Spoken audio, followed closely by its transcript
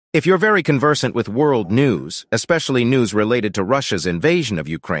If you're very conversant with world news, especially news related to Russia's invasion of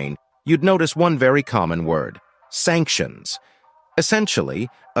Ukraine, you'd notice one very common word: sanctions. Essentially,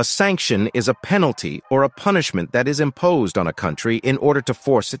 a sanction is a penalty or a punishment that is imposed on a country in order to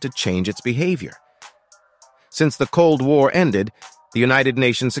force it to change its behavior. Since the Cold War ended, the United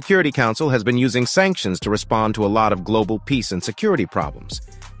Nations Security Council has been using sanctions to respond to a lot of global peace and security problems.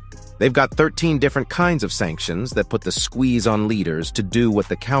 They've got 13 different kinds of sanctions that put the squeeze on leaders to do what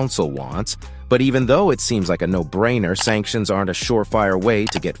the Council wants, but even though it seems like a no-brainer, sanctions aren't a surefire way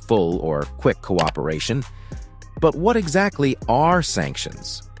to get full or quick cooperation. But what exactly are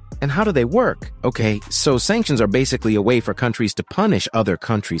sanctions? And how do they work? Okay, so sanctions are basically a way for countries to punish other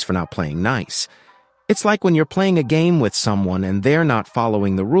countries for not playing nice. It's like when you're playing a game with someone and they're not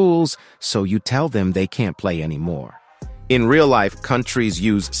following the rules, so you tell them they can't play anymore. In real life, countries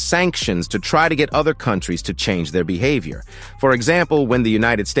use sanctions to try to get other countries to change their behavior. For example, when the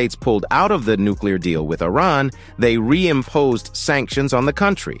United States pulled out of the nuclear deal with Iran, they reimposed sanctions on the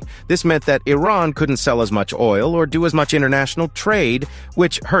country. This meant that Iran couldn't sell as much oil or do as much international trade,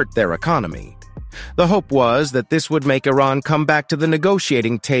 which hurt their economy. The hope was that this would make Iran come back to the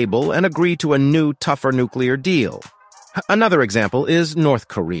negotiating table and agree to a new, tougher nuclear deal. Another example is North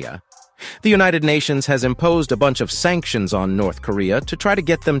Korea. The United Nations has imposed a bunch of sanctions on North Korea to try to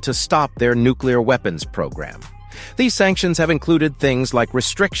get them to stop their nuclear weapons program. These sanctions have included things like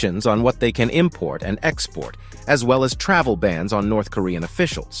restrictions on what they can import and export, as well as travel bans on North Korean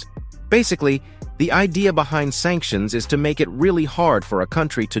officials. Basically, the idea behind sanctions is to make it really hard for a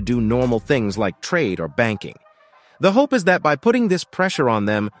country to do normal things like trade or banking. The hope is that by putting this pressure on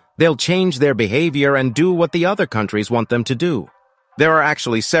them, they'll change their behavior and do what the other countries want them to do. There are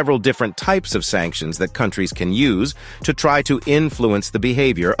actually several different types of sanctions that countries can use to try to influence the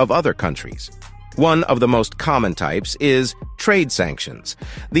behavior of other countries. One of the most common types is trade sanctions.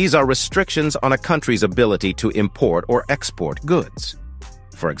 These are restrictions on a country's ability to import or export goods.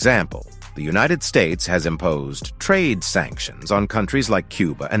 For example, the United States has imposed trade sanctions on countries like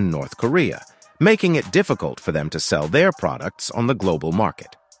Cuba and North Korea, making it difficult for them to sell their products on the global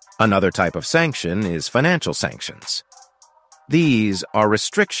market. Another type of sanction is financial sanctions. These are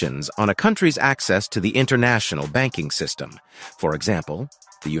restrictions on a country's access to the international banking system. For example,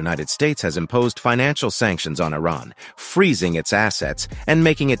 the United States has imposed financial sanctions on Iran, freezing its assets and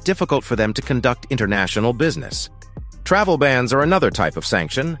making it difficult for them to conduct international business. Travel bans are another type of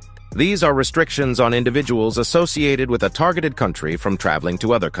sanction. These are restrictions on individuals associated with a targeted country from traveling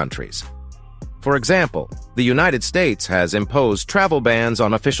to other countries. For example, the United States has imposed travel bans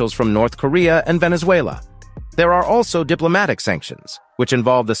on officials from North Korea and Venezuela. There are also diplomatic sanctions, which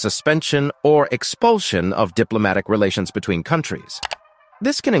involve the suspension or expulsion of diplomatic relations between countries.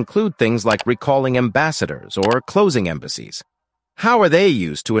 This can include things like recalling ambassadors or closing embassies. How are they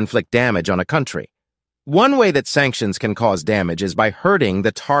used to inflict damage on a country? One way that sanctions can cause damage is by hurting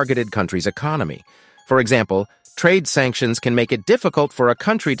the targeted country's economy. For example, trade sanctions can make it difficult for a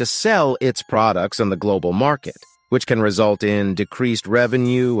country to sell its products on the global market, which can result in decreased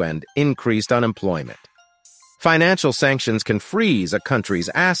revenue and increased unemployment. Financial sanctions can freeze a country's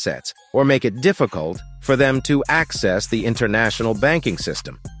assets or make it difficult for them to access the international banking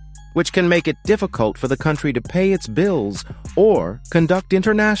system, which can make it difficult for the country to pay its bills or conduct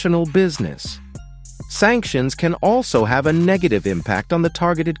international business. Sanctions can also have a negative impact on the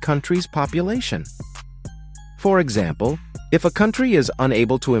targeted country's population. For example, if a country is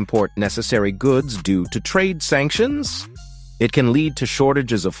unable to import necessary goods due to trade sanctions, it can lead to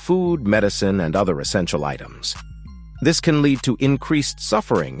shortages of food, medicine, and other essential items. This can lead to increased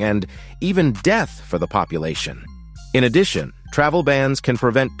suffering and even death for the population. In addition, travel bans can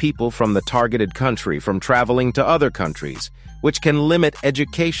prevent people from the targeted country from traveling to other countries, which can limit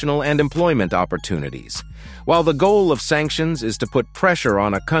educational and employment opportunities. While the goal of sanctions is to put pressure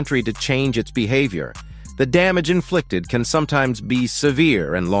on a country to change its behavior, the damage inflicted can sometimes be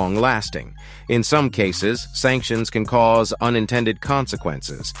severe and long-lasting. In some cases, sanctions can cause unintended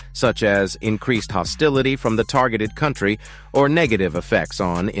consequences, such as increased hostility from the targeted country or negative effects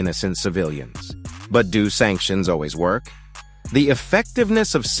on innocent civilians. But do sanctions always work? The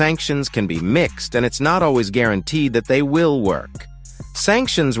effectiveness of sanctions can be mixed, and it's not always guaranteed that they will work.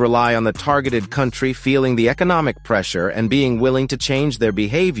 Sanctions rely on the targeted country feeling the economic pressure and being willing to change their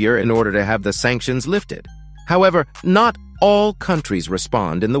behavior in order to have the sanctions lifted. However, not all countries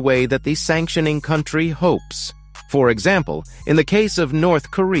respond in the way that the sanctioning country hopes. For example, in the case of North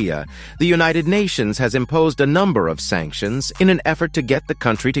Korea, the United Nations has imposed a number of sanctions in an effort to get the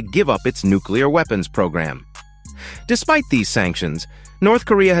country to give up its nuclear weapons program. Despite these sanctions, North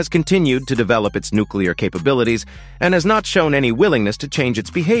Korea has continued to develop its nuclear capabilities and has not shown any willingness to change its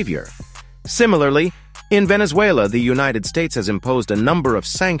behavior. Similarly, in Venezuela, the United States has imposed a number of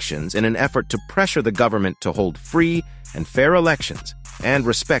sanctions in an effort to pressure the government to hold free and fair elections and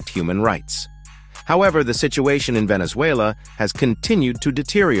respect human rights. However, the situation in Venezuela has continued to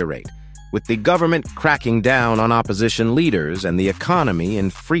deteriorate, with the government cracking down on opposition leaders and the economy in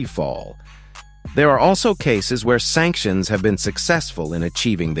free fall. There are also cases where sanctions have been successful in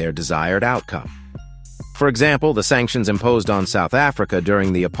achieving their desired outcome. For example, the sanctions imposed on South Africa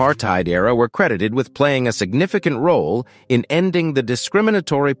during the apartheid era were credited with playing a significant role in ending the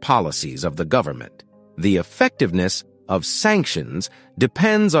discriminatory policies of the government. The effectiveness of sanctions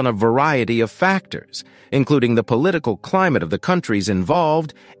depends on a variety of factors, including the political climate of the countries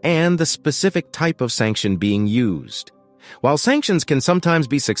involved and the specific type of sanction being used. While sanctions can sometimes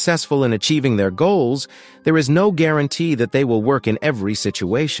be successful in achieving their goals, there is no guarantee that they will work in every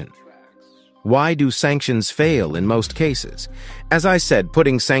situation. Why do sanctions fail in most cases? As I said,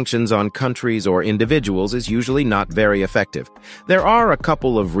 putting sanctions on countries or individuals is usually not very effective. There are a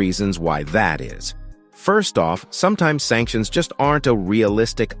couple of reasons why that is. First off, sometimes sanctions just aren't a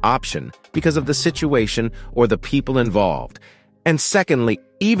realistic option because of the situation or the people involved. And secondly,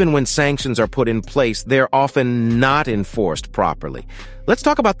 even when sanctions are put in place, they're often not enforced properly. Let's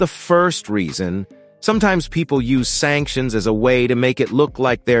talk about the first reason. Sometimes people use sanctions as a way to make it look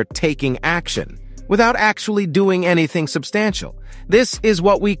like they're taking action without actually doing anything substantial. This is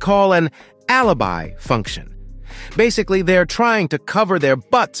what we call an alibi function. Basically, they're trying to cover their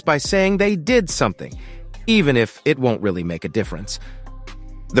butts by saying they did something, even if it won't really make a difference.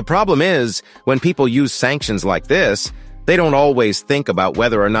 The problem is, when people use sanctions like this, they don't always think about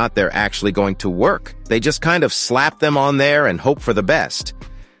whether or not they're actually going to work. They just kind of slap them on there and hope for the best.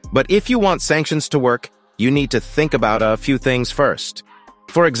 But if you want sanctions to work, you need to think about a few things first.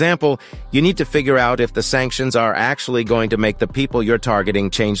 For example, you need to figure out if the sanctions are actually going to make the people you're targeting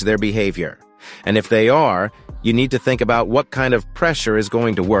change their behavior. And if they are, you need to think about what kind of pressure is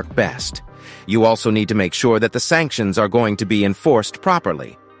going to work best. You also need to make sure that the sanctions are going to be enforced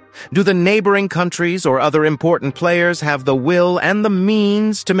properly. Do the neighboring countries or other important players have the will and the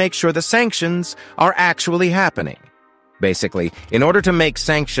means to make sure the sanctions are actually happening? Basically, in order to make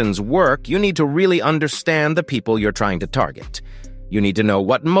sanctions work, you need to really understand the people you're trying to target. You need to know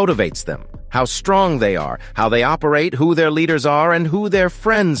what motivates them, how strong they are, how they operate, who their leaders are, and who they're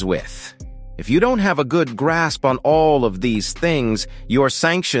friends with. If you don't have a good grasp on all of these things, your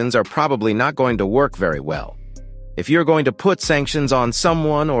sanctions are probably not going to work very well. If you're going to put sanctions on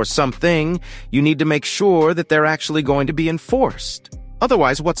someone or something, you need to make sure that they're actually going to be enforced.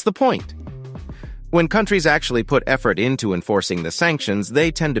 Otherwise, what's the point? When countries actually put effort into enforcing the sanctions,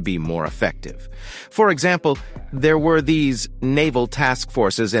 they tend to be more effective. For example, there were these naval task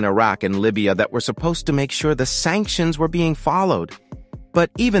forces in Iraq and Libya that were supposed to make sure the sanctions were being followed.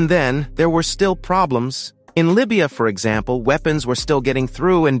 But even then, there were still problems. In Libya, for example, weapons were still getting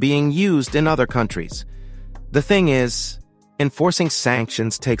through and being used in other countries. The thing is, enforcing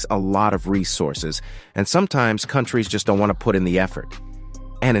sanctions takes a lot of resources, and sometimes countries just don't want to put in the effort.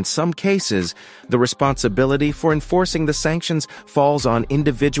 And in some cases, the responsibility for enforcing the sanctions falls on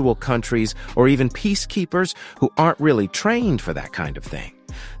individual countries or even peacekeepers who aren't really trained for that kind of thing.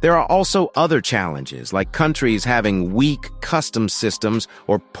 There are also other challenges, like countries having weak customs systems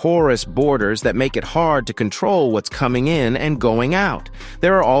or porous borders that make it hard to control what's coming in and going out.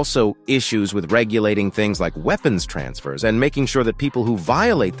 There are also issues with regulating things like weapons transfers and making sure that people who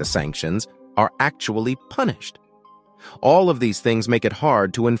violate the sanctions are actually punished. All of these things make it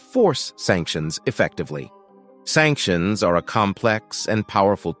hard to enforce sanctions effectively. Sanctions are a complex and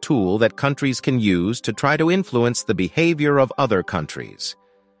powerful tool that countries can use to try to influence the behavior of other countries.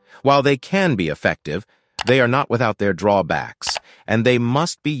 While they can be effective, they are not without their drawbacks, and they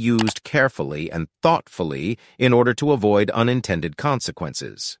must be used carefully and thoughtfully in order to avoid unintended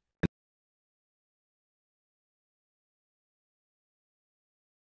consequences.